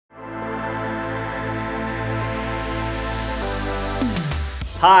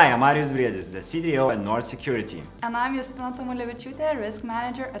Hi, I'm Marius Briedis, the CTO at NordSecurity. And I'm Justina Tomulevičiūtė, Risk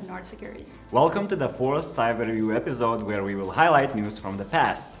Manager at NordSecurity. Welcome to the fourth Cyberview episode where we will highlight news from the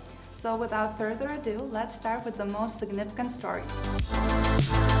past. So without further ado, let's start with the most significant story.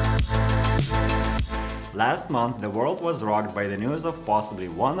 Last month, the world was rocked by the news of possibly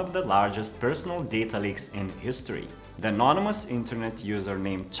one of the largest personal data leaks in history. The anonymous internet user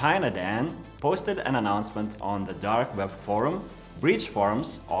named ChinaDan posted an announcement on the dark web forum, Breach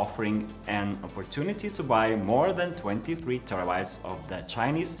Forums, offering an opportunity to buy more than 23 terabytes of the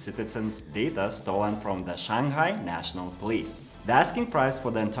Chinese citizens' data stolen from the Shanghai National Police. The asking price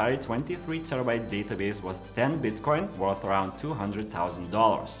for the entire 23 terabyte database was 10 Bitcoin, worth around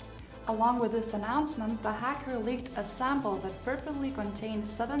 $200,000. Along with this announcement, the hacker leaked a sample that purportedly contained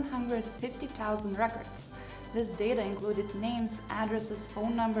 750,000 records. This data included names, addresses,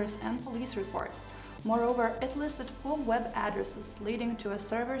 phone numbers, and police reports. Moreover, it listed full web addresses leading to a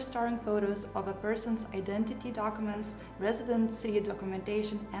server storing photos of a person's identity documents, residency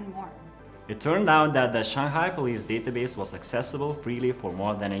documentation, and more. It turned out that the Shanghai police database was accessible freely for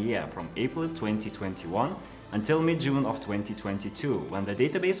more than a year, from April 2021 until mid-June of 2022, when the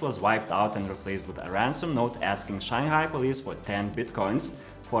database was wiped out and replaced with a ransom note asking Shanghai police for 10 bitcoins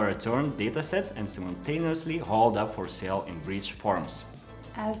for a returned dataset and simultaneously hauled up for sale in breach forums.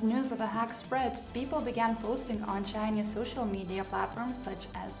 As news of the hack spread, people began posting on Chinese social media platforms such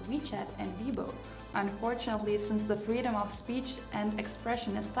as WeChat and Weibo. Unfortunately, since the freedom of speech and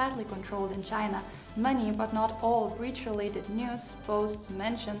expression is tightly controlled in China, many but not all breach-related news, posts,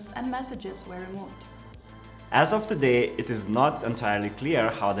 mentions, and messages were removed. As of today, it is not entirely clear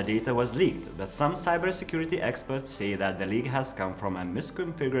how the data was leaked, but some cybersecurity experts say that the leak has come from a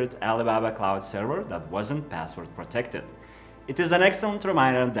misconfigured Alibaba cloud server that wasn't password protected. It is an excellent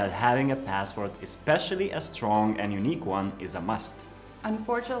reminder that having a password, especially a strong and unique one, is a must.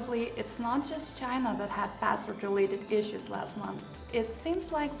 Unfortunately, it's not just China that had password-related issues last month. It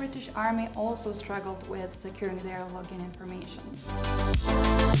seems like British Army also struggled with securing their login information.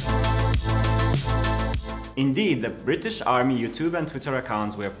 Indeed, the British Army YouTube and Twitter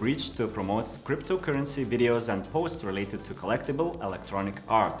accounts were breached to promote cryptocurrency videos and posts related to collectible electronic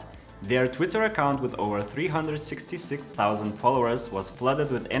art. Their Twitter account with over 366,000 followers was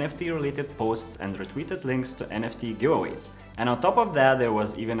flooded with NFT-related posts and retweeted links to NFT giveaways. And on top of that, there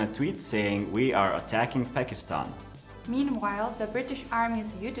was even a tweet saying, "We are attacking Pakistan." Meanwhile, the British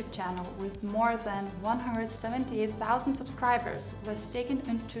Army's YouTube channel with more than 178,000 subscribers was taken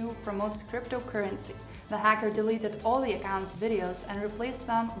in to promote cryptocurrency. The hacker deleted all the account's videos and replaced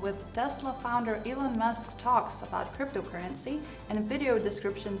them with Tesla founder Elon Musk talks about cryptocurrency and video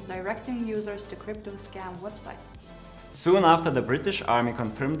descriptions directing users to crypto scam websites. Soon after, the British Army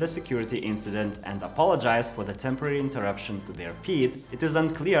confirmed the security incident and apologized for the temporary interruption to their feed. It is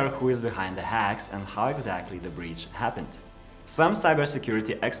unclear who is behind the hacks and how exactly the breach happened. Some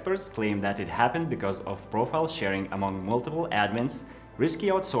cybersecurity experts claim that it happened because of profile sharing among multiple admins, risky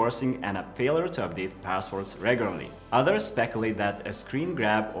outsourcing, and a failure to update passwords regularly. Others speculate that a screen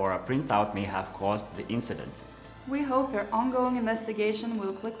grab or a printout may have caused the incident. We hope your ongoing investigation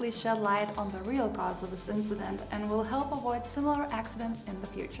will quickly shed light on the real cause of this incident and will help avoid similar accidents in the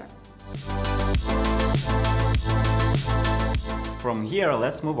future. From here,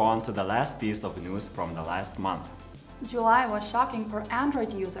 let's move on to the last piece of news from the last month. July was shocking for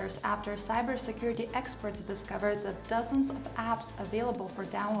Android users after cybersecurity experts discovered that dozens of apps available for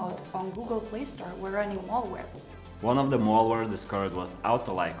download on Google Play Store were running malware. One of the malware discovered was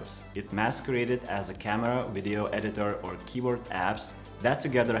Autolycus. It masqueraded as a camera, video editor, or keyboard apps that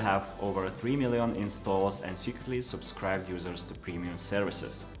together have over 3 million installs and secretly subscribed users to premium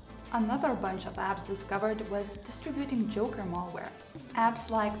services. Another bunch of apps discovered was distributing Joker malware. Apps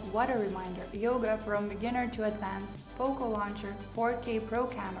like Water Reminder, Yoga from Beginner to Advanced, Poco Launcher, 4K Pro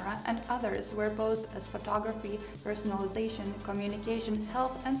Camera, and others were posed as photography, personalization, communication,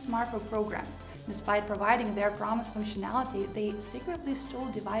 health, and smartphone programs. Despite providing their promised functionality, they secretly stole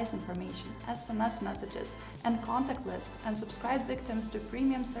device information, SMS messages, and contact lists and subscribed victims to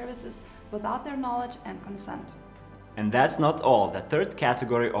premium services without their knowledge and consent. And that's not all. The third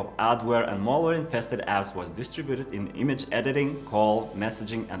category of adware and malware-infested apps was distributed in image editing, call,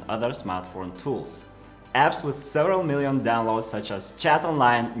 messaging, and other smartphone tools. Apps with several million downloads such as Chat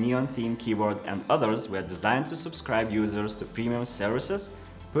Online, Neon Theme Keyboard, and others were designed to subscribe users to premium services,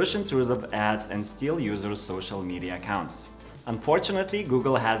 push intrusive ads, and steal users' social media accounts. Unfortunately,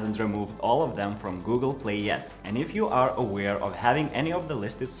 Google hasn't removed all of them from Google Play yet, and if you are aware of having any of the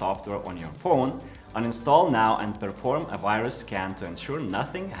listed software on your phone, uninstall now and perform a virus scan to ensure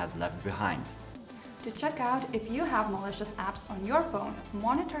nothing has left behind. To check out if you have malicious apps on your phone,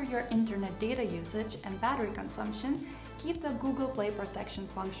 monitor your internet data usage and battery consumption, keep the Google Play protection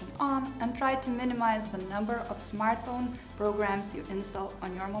function on, and try to minimize the number of smartphone programs you install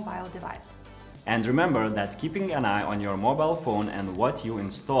on your mobile device. And remember that keeping an eye on your mobile phone and what you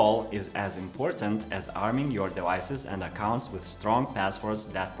install is as important as arming your devices and accounts with strong passwords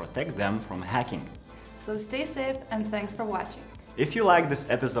that protect them from hacking. So stay safe and thanks for watching. If you like this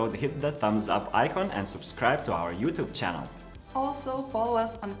episode, hit the thumbs up icon and subscribe to our YouTube channel. Also, follow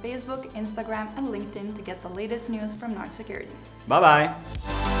us on Facebook, Instagram, and LinkedIn to get the latest news from Nord Security.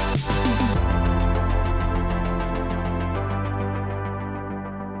 Bye-bye!